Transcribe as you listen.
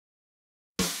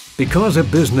Because a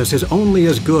business is only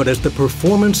as good as the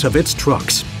performance of its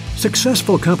trucks,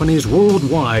 successful companies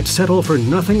worldwide settle for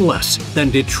nothing less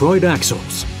than Detroit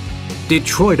axles.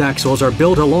 Detroit axles are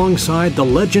built alongside the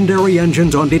legendary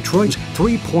engines on Detroit's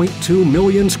 3.2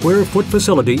 million square foot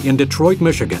facility in Detroit,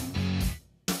 Michigan.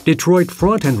 Detroit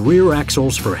front and rear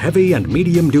axles for heavy and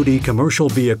medium-duty commercial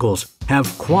vehicles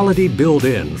have quality built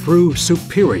in through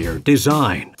superior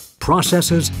design,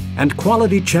 processes, and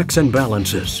quality checks and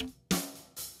balances.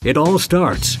 It all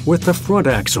starts with the front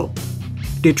axle.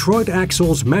 Detroit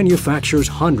Axles manufactures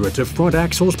hundreds of front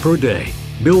axles per day,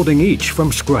 building each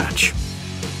from scratch.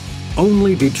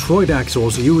 Only Detroit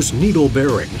axles use needle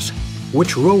bearings,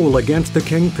 which roll against the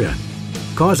kingpin,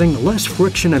 causing less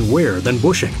friction and wear than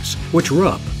bushings, which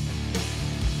rub.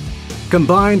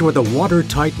 Combined with a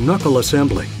watertight knuckle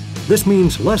assembly, this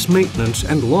means less maintenance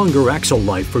and longer axle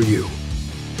life for you.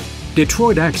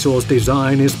 Detroit Axles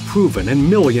design is proven in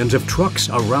millions of trucks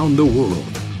around the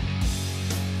world.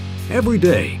 Every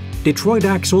day, Detroit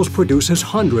Axles produces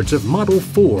hundreds of Model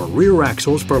 4 rear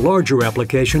axles for larger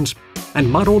applications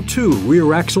and Model 2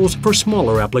 rear axles for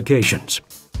smaller applications.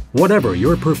 Whatever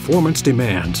your performance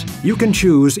demands, you can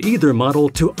choose either model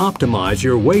to optimize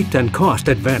your weight and cost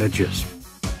advantages.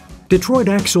 Detroit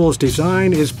Axles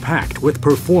design is packed with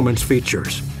performance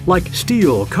features, like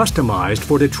steel customized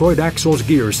for Detroit Axles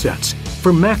gear sets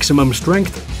for maximum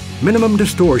strength, minimum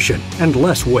distortion, and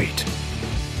less weight.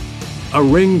 A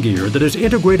ring gear that is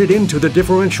integrated into the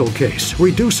differential case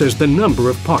reduces the number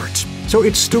of parts, so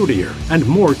it's sturdier and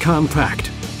more compact.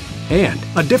 And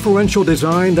a differential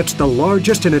design that's the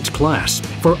largest in its class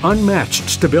for unmatched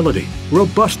stability,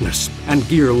 robustness, and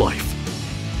gear life.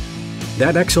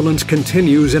 That excellence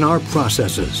continues in our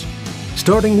processes,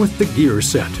 starting with the gear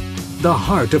set, the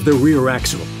heart of the rear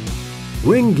axle.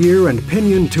 Ring gear and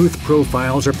pinion tooth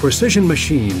profiles are precision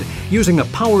machined using a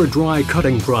power dry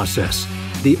cutting process,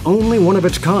 the only one of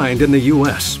its kind in the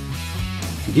U.S.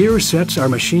 Gear sets are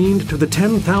machined to the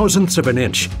 10,000ths of an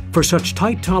inch for such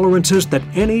tight tolerances that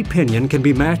any pinion can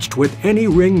be matched with any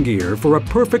ring gear for a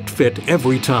perfect fit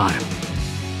every time.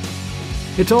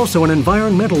 It's also an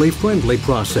environmentally friendly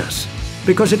process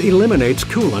because it eliminates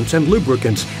coolants and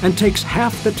lubricants and takes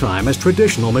half the time as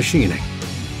traditional machining.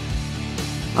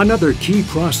 Another key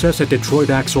process at Detroit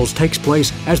Axles takes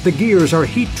place as the gears are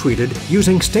heat-treated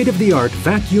using state-of-the-art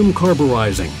vacuum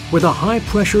carburizing with a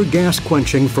high-pressure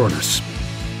gas-quenching furnace.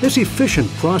 This efficient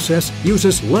process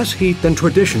uses less heat than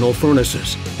traditional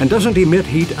furnaces and doesn't emit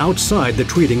heat outside the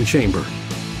treating chamber.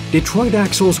 Detroit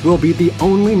Axles will be the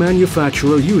only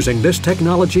manufacturer using this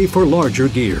technology for larger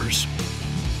gears.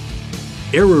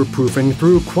 Error-proofing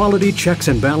through quality checks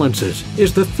and balances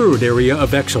is the third area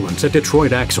of excellence at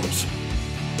Detroit Axles.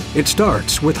 It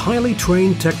starts with highly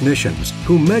trained technicians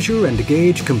who measure and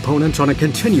gauge components on a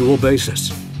continual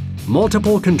basis.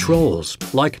 Multiple controls,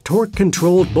 like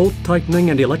torque-controlled bolt tightening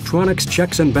and electronics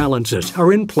checks and balances,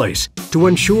 are in place to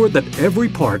ensure that every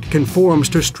part conforms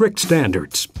to strict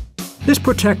standards. This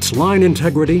protects line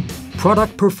integrity,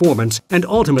 product performance, and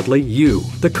ultimately you,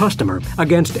 the customer,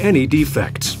 against any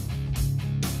defects.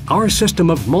 Our system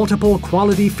of multiple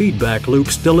quality feedback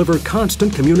loops deliver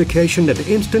constant communication and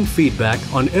instant feedback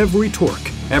on every torque,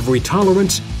 every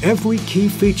tolerance, every key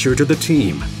feature to the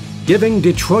team, giving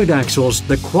Detroit Axles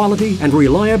the quality and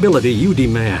reliability you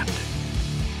demand.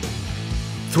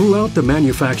 Throughout the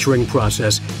manufacturing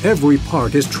process, every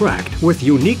part is tracked with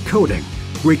unique coding,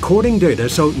 recording data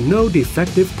so no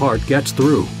defective part gets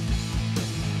through.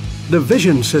 The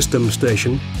Vision System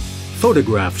Station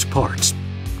photographs parts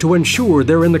to ensure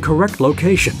they're in the correct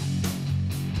location.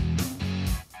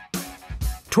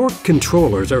 Torque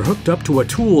controllers are hooked up to a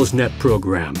ToolsNet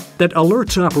program that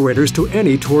alerts operators to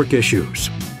any torque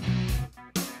issues.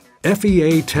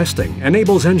 FEA testing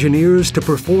enables engineers to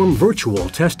perform virtual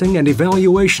testing and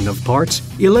evaluation of parts,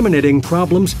 eliminating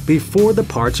problems before the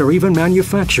parts are even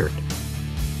manufactured.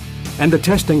 And the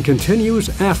testing continues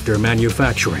after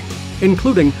manufacturing,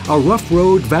 including a rough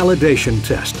road validation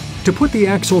test to put the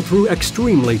axle through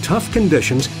extremely tough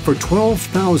conditions for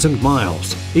 12,000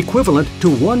 miles, equivalent to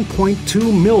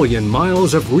 1.2 million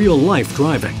miles of real-life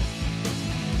driving.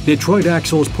 Detroit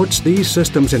Axles puts these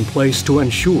systems in place to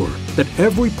ensure that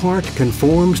every part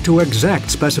conforms to exact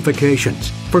specifications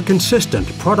for consistent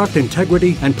product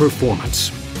integrity and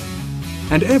performance.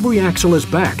 And every axle is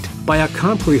backed by a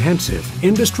comprehensive,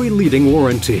 industry-leading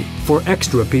warranty for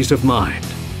extra peace of mind.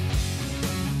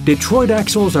 Detroit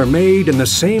Axles are made in the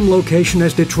same location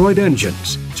as Detroit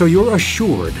engines, so you're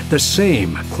assured the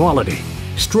same quality,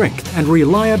 strength, and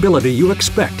reliability you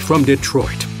expect from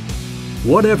Detroit.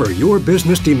 Whatever your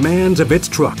business demands of its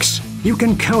trucks, you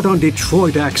can count on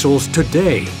Detroit Axles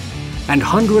today and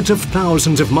hundreds of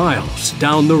thousands of miles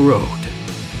down the road.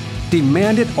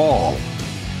 Demand it all.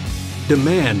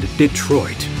 Demand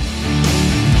Detroit.